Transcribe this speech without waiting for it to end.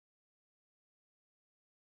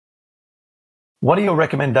what are your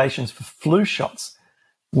recommendations for flu shots?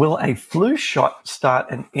 Will a flu shot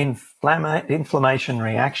start an inflammation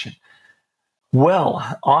reaction?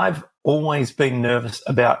 Well, I've always been nervous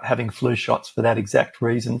about having flu shots for that exact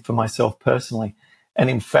reason for myself personally. And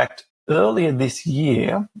in fact, earlier this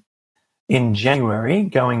year, in January,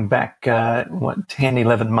 going back, 10,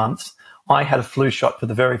 11 months, I had a flu shot for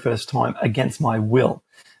the very first time against my will.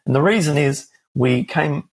 And the reason is we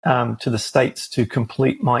came to the States to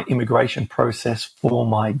complete my immigration process for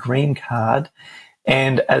my green card.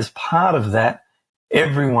 And as part of that,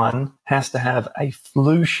 everyone has to have a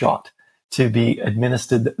flu shot to be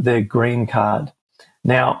administered their green card.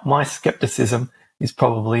 Now, my skepticism is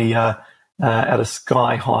probably at a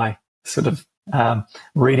sky-high sort of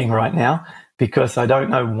reading right now, because I don't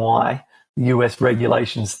know why US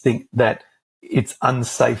regulations think that it's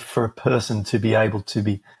unsafe for a person to be able to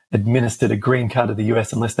be administered a green card of the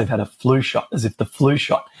US unless they've had a flu shot, as if the flu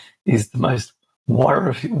shot is the most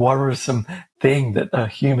worrisome thing that a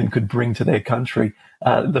human could bring to their country,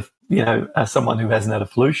 someone who hasn't had a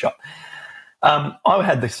flu shot. I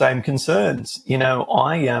had the same concerns.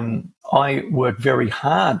 I work very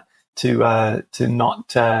hard to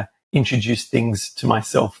not introduce things to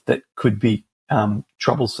myself that could be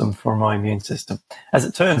troublesome for my immune system. As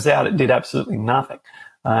it turns out, it did absolutely nothing.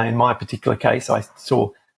 In my particular case, I saw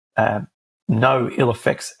no ill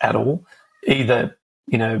effects at all, either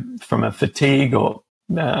from a fatigue or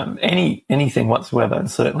anything whatsoever,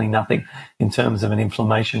 and certainly nothing in terms of an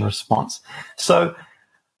inflammation response. So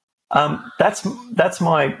that's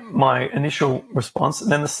my initial response. And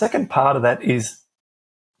then the second part of that is,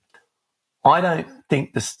 I don't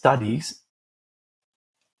think the studies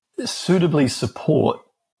suitably support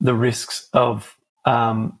the risks of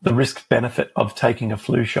the risk benefit of taking a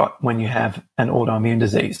flu shot when you have an autoimmune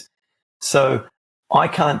disease. So I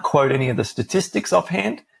can't quote any of the statistics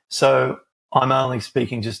offhand. So I'm only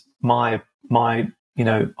speaking just off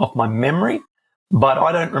my memory, but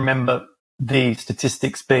I don't remember the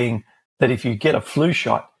statistics being that if you get a flu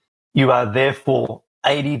shot, you are therefore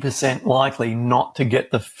 80% likely not to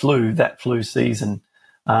get the flu that flu season.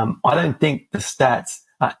 I don't think the stats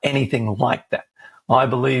are anything like that. I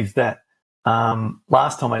believe that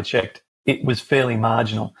last time I checked, it was fairly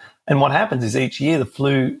marginal. And what happens is each year the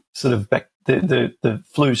flu the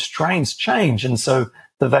flu strains change. And so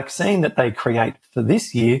the vaccine that they create for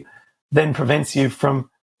this year then prevents you from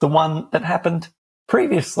the one that happened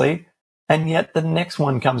previously. And yet the next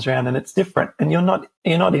one comes around and it's different. And you're not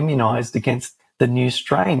immunized against the new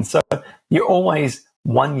strain. So you're always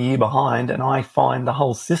 1 year behind. And I find the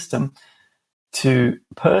whole system to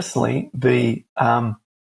personally be a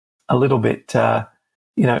little bit,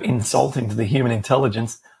 insulting to the human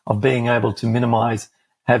intelligence of being able to minimize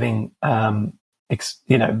having, being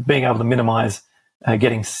able to minimize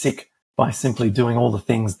getting sick by simply doing all the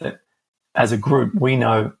things that as a group we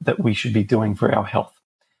know that we should be doing for our health.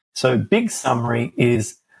 So big summary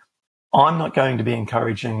is, I'm not going to be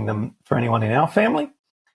encouraging them for anyone in our family.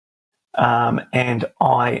 And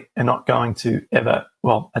I am not going to ever,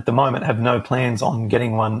 at the moment, have no plans on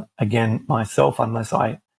getting one again myself unless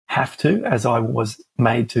I have to, as I was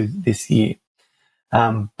made to this year.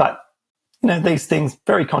 But, these things,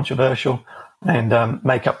 very controversial, and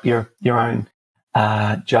make up your own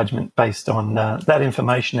judgment based on that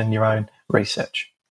information and your own research.